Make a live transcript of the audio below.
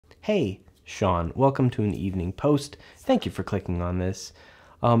Hey, Sean, welcome to an evening post. Thank you for clicking on this.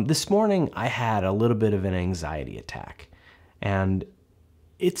 This morning I had a little bit of an anxiety attack, and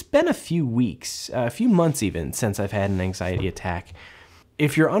it's been a few weeks, a few months even, since I've had an anxiety attack.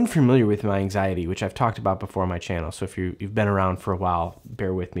 If you're unfamiliar with my anxiety, which I've talked about before on my channel, so if you've been around for a while,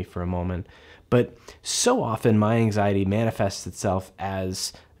 bear with me for a moment. But so often my anxiety manifests itself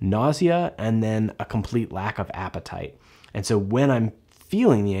as nausea and then a complete lack of appetite. And so when I'm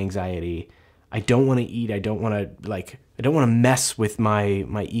feeling the anxiety, I don't want to eat. I don't want to mess with my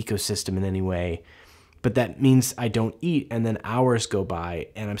ecosystem in any way. But that means I don't eat, and then hours go by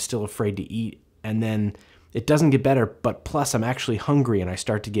and I'm still afraid to eat, and then it doesn't get better, but plus I'm actually hungry and I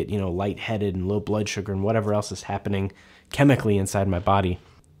start to get, lightheaded and low blood sugar and whatever else is happening chemically inside my body.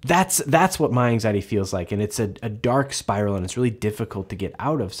 That's what my anxiety feels like, and it's a dark spiral, and it's really difficult to get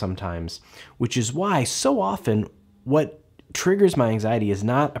out of sometimes, which is why so often what triggers my anxiety is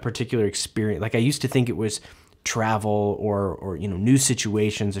not a particular experience. Like I used to think it was travel or new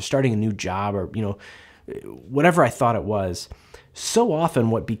situations or starting a new job or whatever I thought it was. So often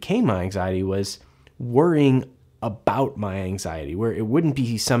what became my anxiety was worrying about my anxiety, where it wouldn't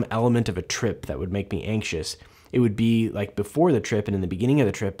be some element of a trip that would make me anxious. It would be like before the trip and in the beginning of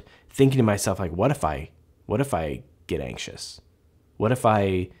the trip, thinking to myself, like, what if I get anxious? What if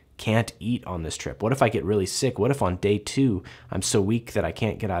I can't eat on this trip? What if I get really sick? What if on day 2 I'm so weak that I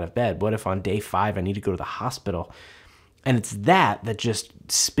can't get out of bed? What if on day 5 I need to go to the hospital? And it's that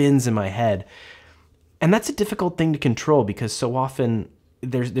just spins in my head. And that's a difficult thing to control, because so often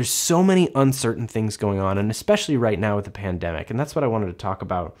there's so many uncertain things going on, and especially right now with the pandemic. And that's what I wanted to talk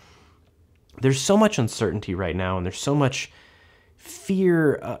about. There's so much uncertainty right now, and there's so much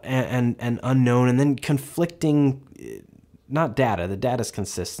fear and unknown, and then conflicting, not data, the data's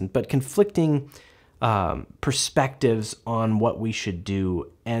consistent, but conflicting perspectives on what we should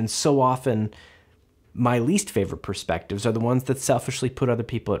do. And so often my least favorite perspectives are the ones that selfishly put other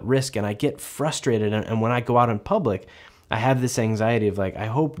people at risk, and I get frustrated. And when I go out in public, I have this anxiety of like, I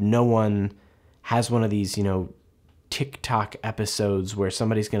hope no one has one of these, TikTok episodes where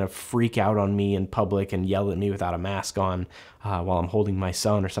somebody's going to freak out on me in public and yell at me without a mask on while I'm holding my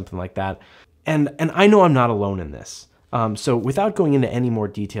son or something like that. And I know I'm not alone in this. So without going into any more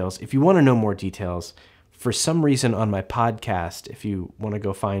details, if you want to know more details, for some reason on my podcast, if you want to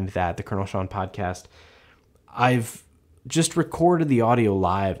go find that, the Colonel Sean podcast, I've just recorded the audio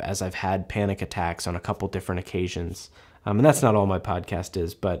live as I've had panic attacks on a couple different occasions. And that's not all my podcast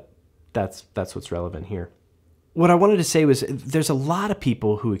is, but that's what's relevant here. What I wanted to say was there's a lot of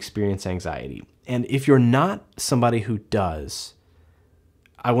people who experience anxiety. And if you're not somebody who does,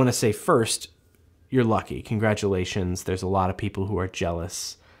 I want to say first, you're lucky. Congratulations. There's a lot of people who are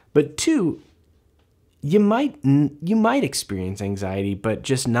jealous. But 2, you might experience anxiety, but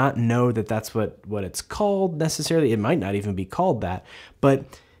just not know that that's what it's called necessarily. It might not even be called that. But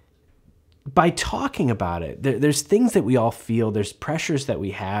by talking about it, there's things that we all feel, there's pressures that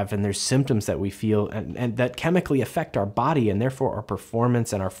we have, and there's symptoms that we feel, and that chemically affect our body and therefore our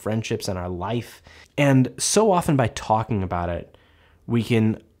performance and our friendships and our life. And so often by talking about it, we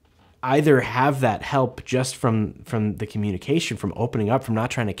can either have that help just from the communication, from opening up, from not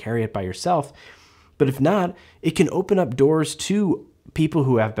trying to carry it by yourself. But if not, it can open up doors to people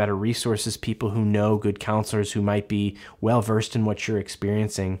who have better resources, people who know, good counselors who might be well-versed in what you're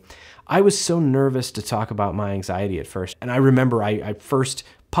experiencing. I was so nervous to talk about my anxiety at first. And I remember I first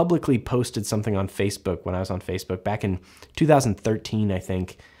publicly posted something on Facebook when I was on Facebook back in 2013, I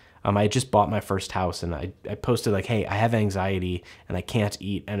think. I had just bought my first house, and I posted like, hey, I have anxiety and I can't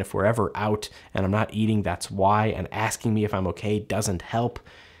eat. And if we're ever out and I'm not eating, that's why. And asking me if I'm okay doesn't help.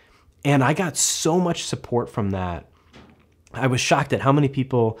 And I got so much support from that. I was shocked at how many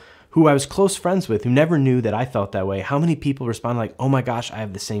people who I was close friends with, who never knew that I felt that way, how many people responded like, oh my gosh, I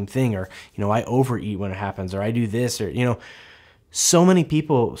have the same thing, or, I overeat when it happens, or I do this, or, so many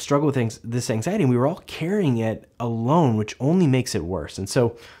people struggle with this anxiety, and we were all carrying it alone, which only makes it worse. And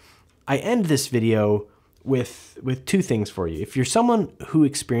so I end this video with 2 things for you. If you're someone who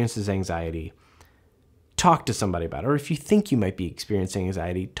experiences anxiety, talk to somebody about it. Or if you think you might be experiencing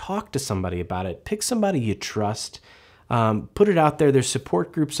anxiety, talk to somebody about it. Pick somebody you trust. Put it out there. There's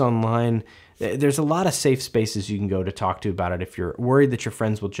support groups online. There's a lot of safe spaces you can go to talk to about it if you're worried that your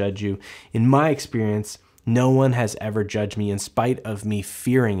friends will judge you. In my experience, no one has ever judged me in spite of me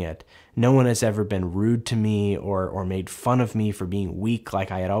fearing it. No one has ever been rude to me or made fun of me for being weak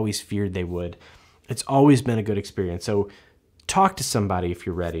like I had always feared they would. It's always been a good experience. So talk to somebody if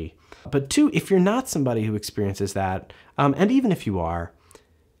you're ready. But 2, if you're not somebody who experiences that, and even if you are,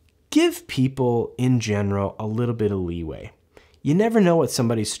 give people in general a little bit of leeway. you never know what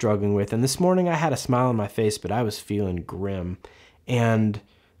somebody's struggling with. And this morning I had a smile on my face, but I was feeling grim. And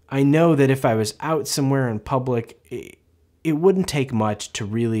I know that if I was out somewhere in public, it wouldn't take much to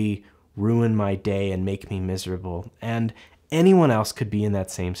really ruin my day and make me miserable. And anyone else could be in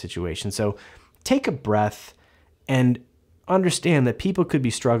that same situation. So take a breath and understand that people could be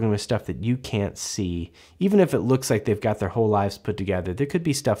struggling with stuff that you can't see. Even if it looks like they've got their whole lives put together, there could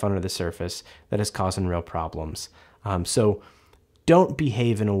be stuff under the surface that is causing real problems. So don't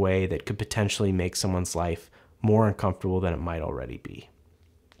behave in a way that could potentially make someone's life more uncomfortable than it might already be.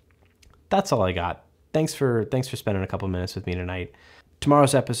 That's all I got. Thanks for spending a couple minutes with me tonight.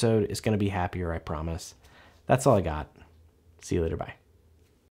 Tomorrow's episode is going to be happier, I promise. That's all I got. See you later. Bye.